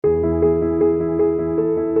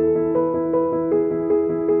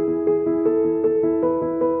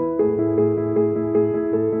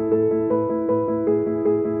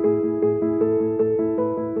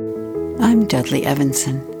Dudley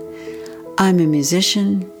Evanson. I'm a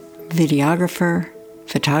musician, videographer,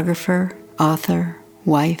 photographer, author,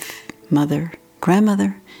 wife, mother,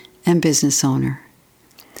 grandmother, and business owner.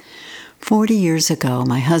 40 years ago,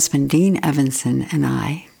 my husband Dean Evanson and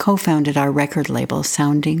I co-founded our record label,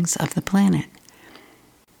 Soundings of the Planet.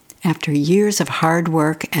 After years of hard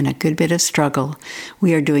work and a good bit of struggle,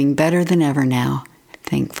 we are doing better than ever now,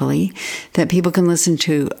 thankfully, that people can listen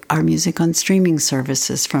to our music on streaming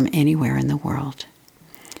services from anywhere in the world.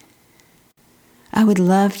 I would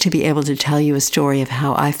love to be able to tell you a story of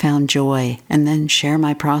how I found joy and then share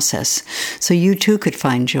my process so you too could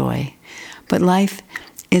find joy. But life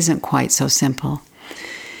isn't quite so simple.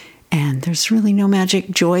 And there's really no magic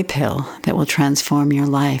joy pill that will transform your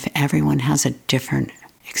life. Everyone has a different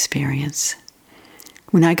experience.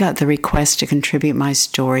 When I got the request to contribute my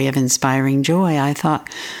story of inspiring joy, I thought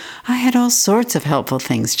I had all sorts of helpful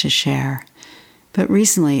things to share. But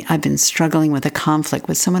recently, I've been struggling with a conflict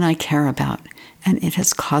with someone I care about, and it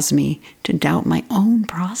has caused me to doubt my own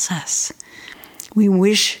process. We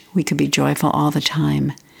wish we could be joyful all the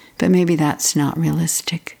time, but maybe that's not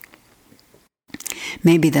realistic.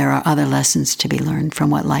 Maybe there are other lessons to be learned from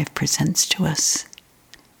what life presents to us.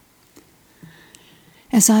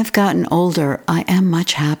 As I've gotten older, I am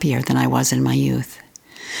much happier than I was in my youth.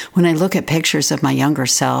 When I look at pictures of my younger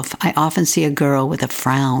self, I often see a girl with a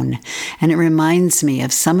frown, and it reminds me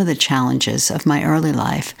of some of the challenges of my early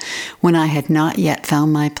life when I had not yet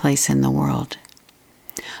found my place in the world.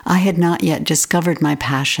 I had not yet discovered my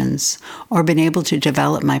passions or been able to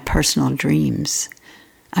develop my personal dreams.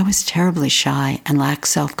 I was terribly shy and lacked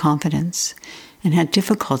self-confidence and had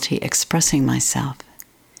difficulty expressing myself.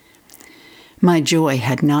 My joy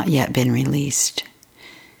had not yet been released.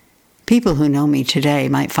 People who know me today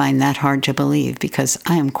might find that hard to believe because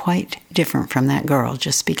I am quite different from that girl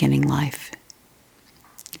just beginning life.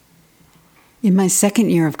 In my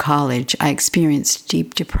second year of college, I experienced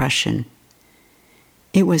deep depression.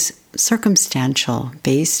 It was circumstantial,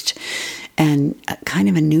 based, and kind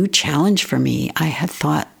of a new challenge for me. I had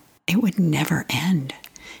thought it would never end.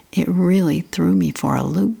 It really threw me for a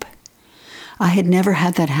loop. I had never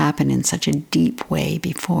had that happen in such a deep way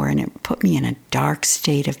before, and it put me in a dark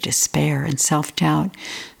state of despair and self-doubt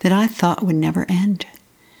that I thought would never end.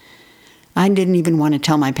 I didn't even want to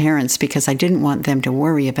tell my parents because I didn't want them to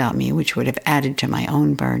worry about me, which would have added to my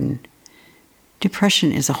own burden.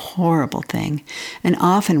 Depression is a horrible thing, and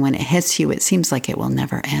often when it hits you, it seems like it will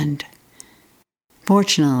never end.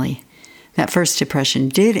 Fortunately, that first depression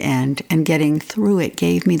did end, and getting through it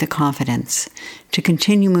gave me the confidence to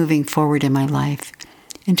continue moving forward in my life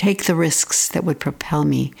and take the risks that would propel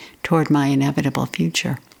me toward my inevitable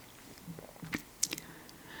future.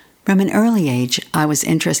 From an early age, I was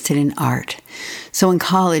interested in art, so in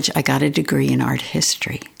college I got a degree in art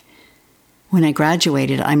history. When I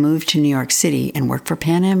graduated, I moved to New York City and worked for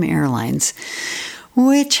Pan Am Airlines,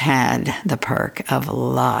 which had the perk of a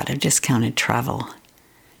lot of discounted travel.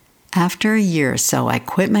 After a year or so, I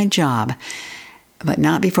quit my job, but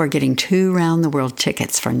not before getting 2 round-the-world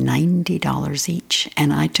tickets for $90 each,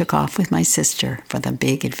 and I took off with my sister for the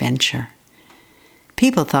big adventure.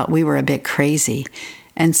 People thought we were a bit crazy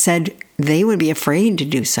and said they would be afraid to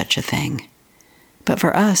do such a thing. But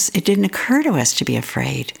for us, it didn't occur to us to be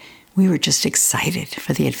afraid. We were just excited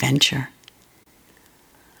for the adventure.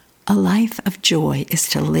 A life of joy is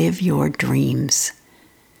to live your dreams.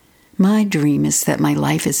 My dream is that my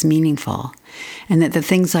life is meaningful and that the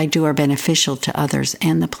things I do are beneficial to others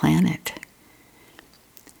and the planet.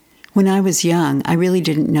 When I was young, I really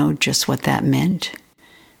didn't know just what that meant.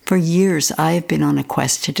 For years, I have been on a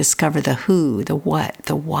quest to discover the who, the what,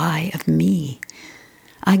 the why of me.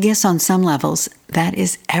 I guess on some levels, that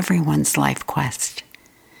is everyone's life quest.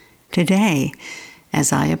 Today,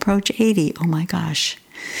 as I approach 80, oh my gosh,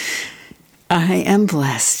 I am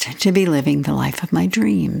blessed to be living the life of my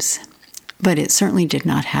dreams. But it certainly did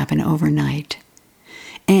not happen overnight.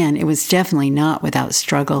 And it was definitely not without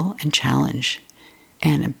struggle and challenge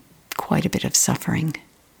and quite a bit of suffering.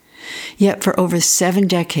 Yet for over 7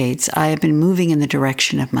 decades, I have been moving in the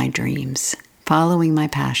direction of my dreams, following my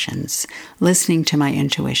passions, listening to my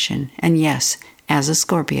intuition, and yes, as a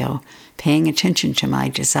Scorpio, paying attention to my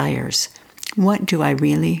desires. What do I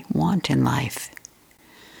really want in life?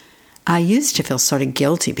 I used to feel sort of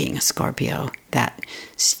guilty being a Scorpio, that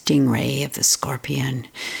stingray of the scorpion,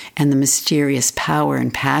 and the mysterious power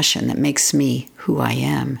and passion that makes me who I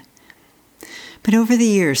am. But over the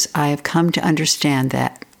years, I have come to understand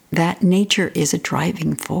that nature is a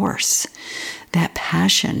driving force. That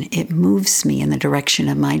passion, it moves me in the direction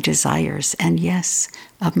of my desires and, yes,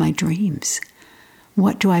 of my dreams.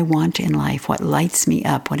 What do I want in life? What lights me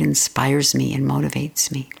up? What inspires me and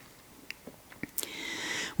motivates me?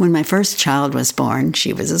 When my first child was born,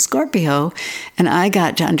 she was a Scorpio, and I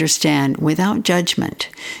got to understand without judgment,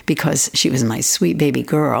 because she was my sweet baby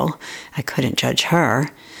girl, I couldn't judge her,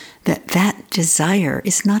 that desire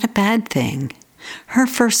is not a bad thing. Her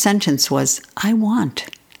first sentence was, "I want."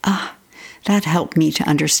 That helped me to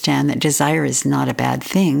understand that desire is not a bad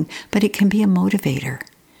thing, but it can be a motivator.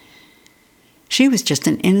 She was just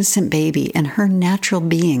an innocent baby, and her natural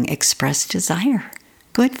being expressed desire.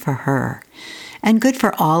 Good for her. And good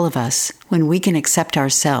for all of us when we can accept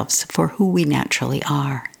ourselves for who we naturally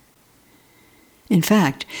are. In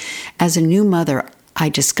fact, as a new mother, I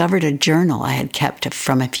discovered a journal I had kept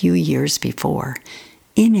from a few years before.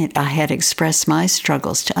 In it, I had expressed my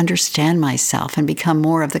struggles to understand myself and become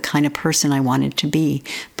more of the kind of person I wanted to be,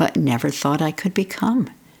 but never thought I could become.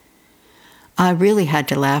 I really had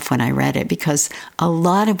to laugh when I read it, because a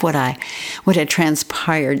lot of what had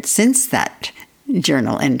transpired since that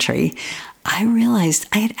journal entry, I realized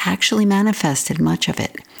I had actually manifested much of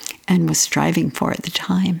it and was striving for at the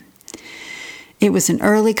time. It was an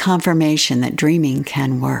early confirmation that dreaming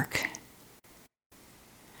can work.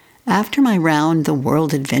 After my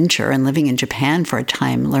round-the-world adventure and living in Japan for a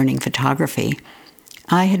time learning photography,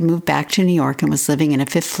 I had moved back to New York and was living in a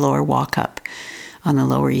fifth-floor walk-up on the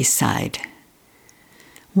Lower East Side.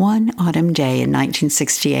 One autumn day in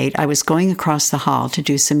 1968, I was going across the hall to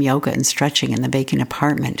do some yoga and stretching in the vacant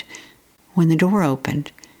apartment when the door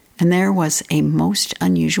opened, and there was a most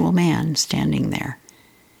unusual man standing there.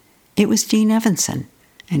 It was Dean Evanson,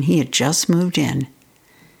 and he had just moved in.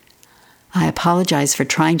 I apologized for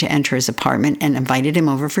trying to enter his apartment and invited him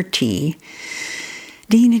over for tea.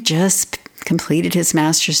 Dean had just completed his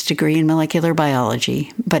master's degree in molecular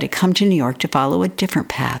biology, but had come to New York to follow a different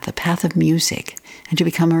path, a path of music, and to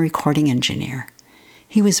become a recording engineer.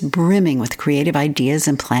 He was brimming with creative ideas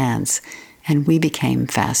and plans, and we became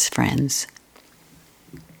fast friends.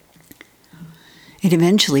 It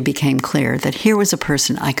eventually became clear that here was a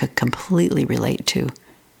person I could completely relate to.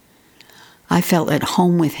 I felt at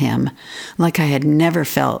home with him like I had never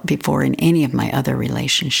felt before in any of my other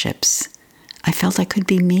relationships. I felt I could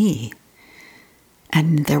be me,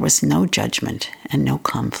 and there was no judgment and no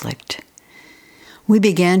conflict. We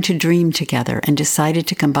began to dream together and decided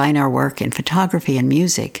to combine our work in photography and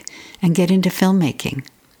music and get into filmmaking.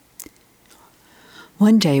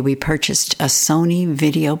 One day we purchased a Sony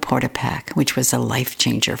Video Portapak, which was a life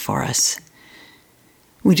changer for us.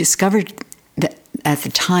 We discovered that at the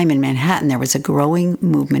time in Manhattan there was a growing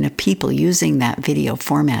movement of people using that video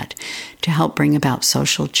format to help bring about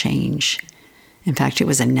social change. In fact, it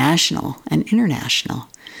was a national and international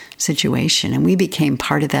situation, and we became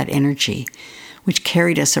part of that energy, which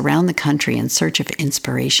carried us around the country in search of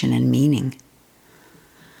inspiration and meaning.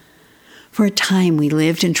 For a time, we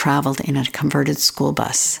lived and traveled in a converted school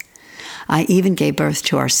bus. I even gave birth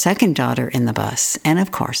to our second daughter in the bus, and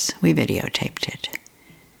of course, we videotaped it.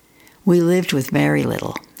 We lived with very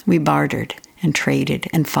little. We bartered and traded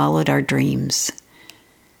and followed our dreams.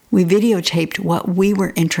 We videotaped what we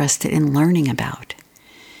were interested in learning about.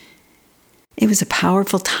 It was a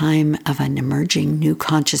powerful time of an emerging new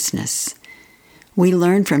consciousness. We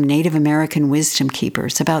learned from Native American wisdom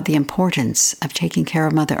keepers about the importance of taking care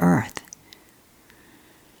of Mother Earth.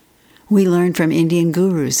 We learned from Indian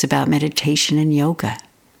gurus about meditation and yoga.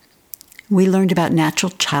 We learned about natural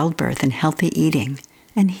childbirth and healthy eating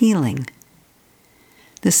and healing.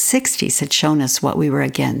 The 60s had shown us what we were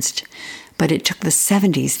against, but it took the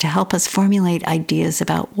 70s to help us formulate ideas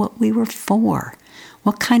about what we were for.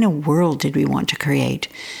 What kind of world did we want to create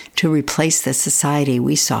to replace the society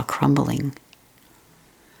we saw crumbling?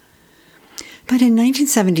 But in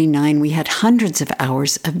 1979, we had hundreds of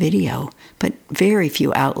hours of video, but very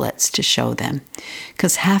few outlets to show them,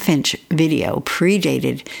 because half-inch video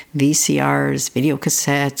predated VCRs, video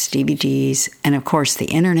cassettes, DVDs, and of course the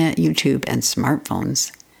internet, YouTube, and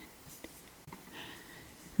smartphones.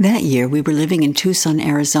 That year, we were living in Tucson,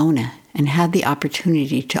 Arizona, and had the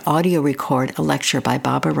opportunity to audio record a lecture by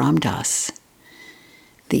Baba Ram Dass,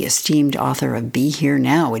 the esteemed author of Be Here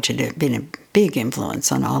Now, which had been a big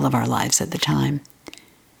influence on all of our lives at the time.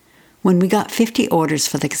 When we got 50 orders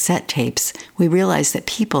for the cassette tapes, we realized that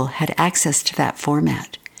people had access to that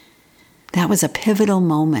format. That was a pivotal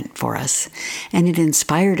moment for us, and it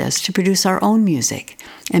inspired us to produce our own music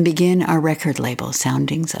and begin our record label,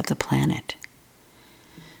 Soundings of the Planet.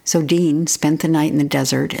 So Dean spent the night in the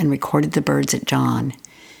desert and recorded the birds at dawn.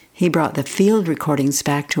 He brought the field recordings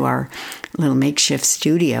back to our little makeshift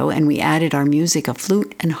studio, and we added our music of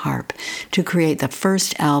flute and harp to create the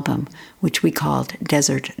first album, which we called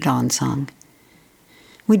Desert Dawn Song.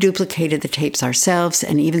 We duplicated the tapes ourselves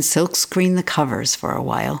and even silkscreened the covers for a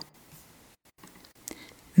while.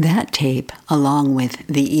 That tape, along with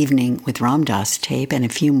The Evening with Ram Dass tape and a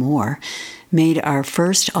few more, made our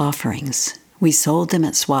first offerings. We sold them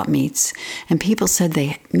at swap meets, and people said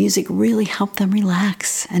music really helped them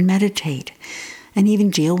relax and meditate, and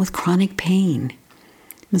even deal with chronic pain.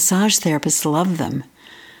 Massage therapists loved them.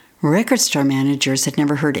 Record store managers had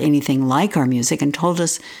never heard anything like our music and told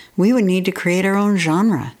us we would need to create our own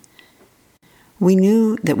genre. We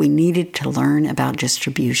knew that we needed to learn about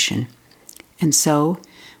distribution, and so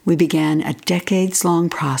we began a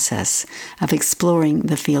decades-long process of exploring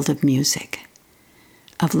the field of music,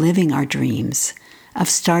 of living our dreams, of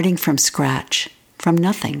starting from scratch, from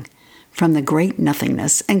nothing, from the great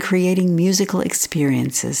nothingness, and creating musical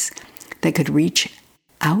experiences that could reach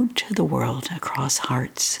out to the world across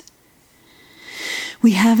hearts.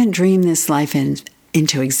 We haven't dreamed this life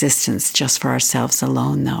into existence just for ourselves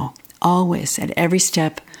alone, though. Always, at every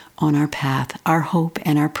step on our path, our hope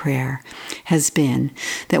and our prayer has been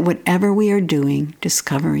that whatever we are doing,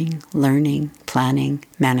 discovering, learning, planning,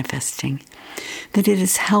 manifesting, that it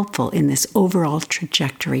is helpful in this overall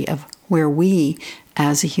trajectory of where we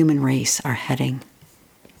as a human race are heading.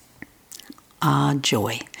 Ah,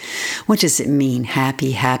 joy. What does it mean?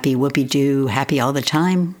 Happy, whoopee-doo, happy all the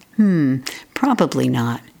time? Probably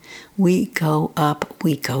not. We go up,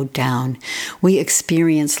 we go down. We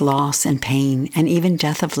experience loss and pain and even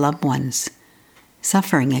death of loved ones.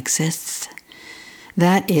 Suffering exists.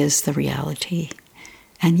 That is the reality.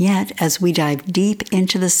 And yet, as we dive deep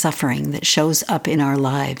into the suffering that shows up in our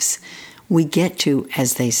lives, we get to,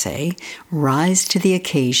 as they say, rise to the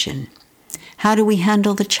occasion. How do we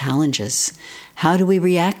handle the challenges? How do we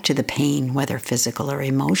react to the pain, whether physical or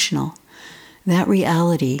emotional? That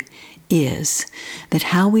reality is that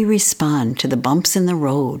how we respond to the bumps in the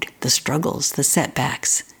road, the struggles, the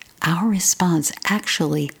setbacks, our response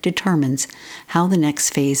actually determines how the next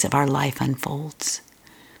phase of our life unfolds.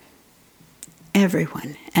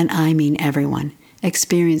 Everyone, and I mean everyone,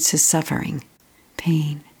 experiences suffering,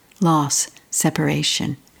 pain, loss,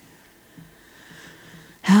 separation.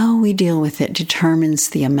 How we deal with it determines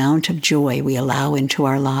the amount of joy we allow into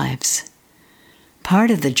our lives.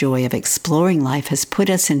 Part of the joy of exploring life has put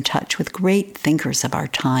us in touch with great thinkers of our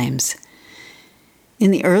times.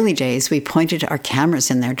 In the early days, we pointed our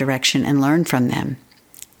cameras in their direction and learned from them.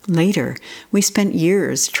 Later, we spent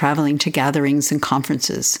years traveling to gatherings and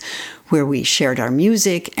conferences where we shared our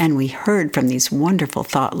music and we heard from these wonderful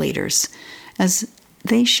thought leaders as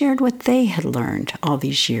they shared what they had learned all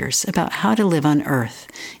these years about how to live on earth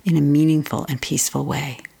in a meaningful and peaceful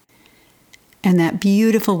way. And that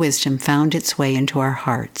beautiful wisdom found its way into our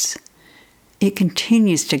hearts. It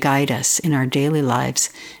continues to guide us in our daily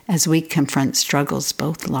lives as we confront struggles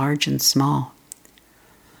both large and small.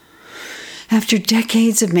 After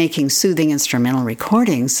decades of making soothing instrumental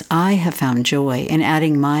recordings, I have found joy in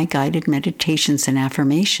adding my guided meditations and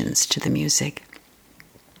affirmations to the music.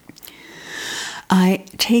 I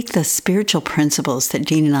take the spiritual principles that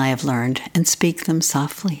Dean and I have learned and speak them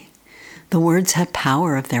softly. The words have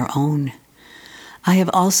power of their own. I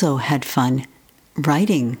have also had fun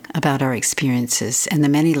writing about our experiences and the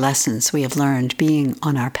many lessons we have learned being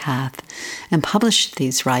on our path, and published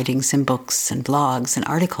these writings in books and blogs and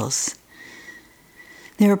articles.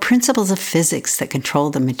 There are principles of physics that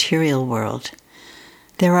control the material world.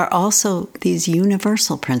 There are also these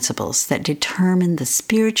universal principles that determine the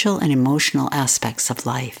spiritual and emotional aspects of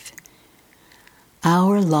life.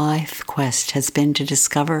 Our life quest has been to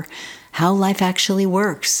discover how life actually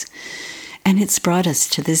works, and it's brought us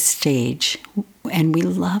to this stage, and we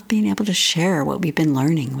love being able to share what we've been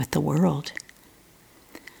learning with the world.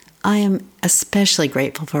 I am especially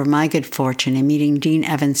grateful for my good fortune in meeting Dean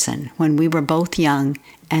Evanson when we were both young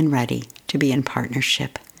and ready to be in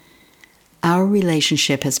partnership. Our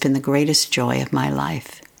relationship has been the greatest joy of my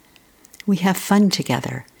life. We have fun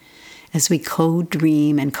together as we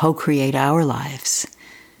co-dream and co-create our lives.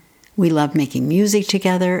 We love making music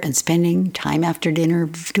together and spending time after dinner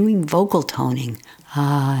doing vocal toning.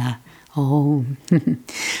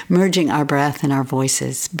 Merging our breath and our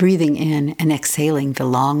voices, breathing in and exhaling the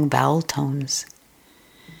long vowel tones.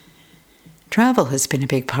 Travel has been a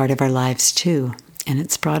big part of our lives too, and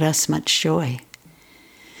it's brought us much joy.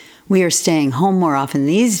 We are staying home more often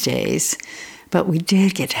these days, but we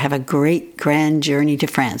did get to have a great grand journey to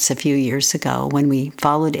France a few years ago when we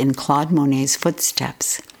followed in Claude Monet's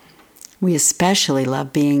footsteps. We especially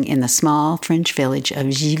love being in the small French village of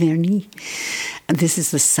Giverny. This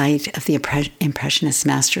is the site of the Impressionist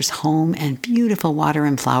master's home and beautiful water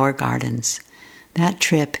and flower gardens. That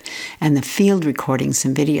trip and the field recordings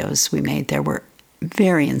and videos we made there were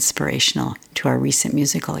very inspirational to our recent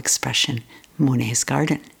musical expression, Monet's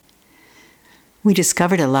Garden. We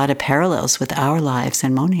discovered a lot of parallels with our lives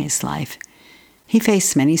and Monet's life. He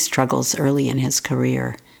faced many struggles early in his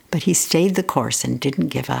career, but he stayed the course and didn't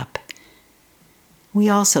give up. We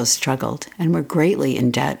also struggled and were greatly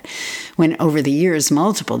in debt when, over the years,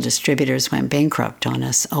 multiple distributors went bankrupt on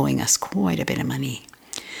us, owing us quite a bit of money.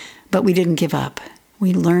 But we didn't give up.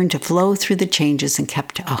 We learned to flow through the changes and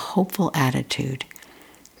kept a hopeful attitude.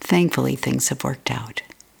 Thankfully, things have worked out.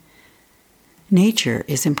 Nature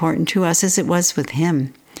is important to us as it was with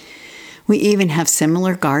him. We even have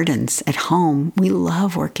similar gardens at home. We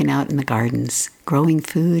love working out in the gardens, growing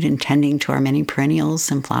food and tending to our many perennials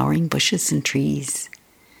and flowering bushes and trees.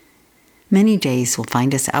 Many days will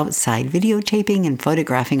find us outside videotaping and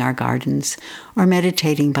photographing our gardens or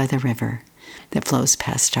meditating by the river that flows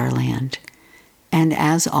past our land. And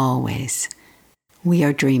as always, we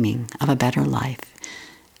are dreaming of a better life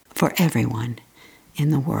for everyone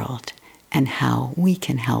in the world and how we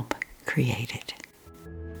can help create it.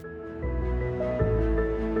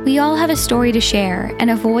 We all have a story to share and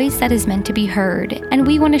a voice that is meant to be heard, and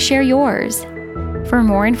we want to share yours. For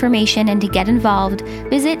more information and to get involved,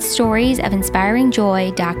 visit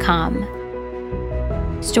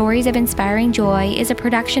storiesofinspiringjoy.com. Stories of Inspiring Joy is a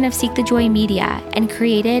production of Seek the Joy Media and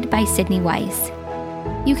created by Sydney Weiss.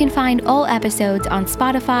 You can find all episodes on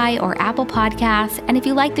Spotify or Apple Podcasts, and if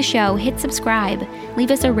you like the show, hit subscribe,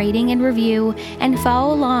 leave us a rating and review, and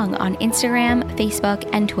follow along on Instagram, Facebook,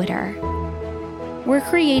 and Twitter. We're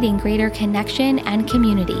creating greater connection and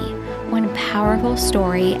community, one powerful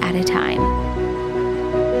story at a time.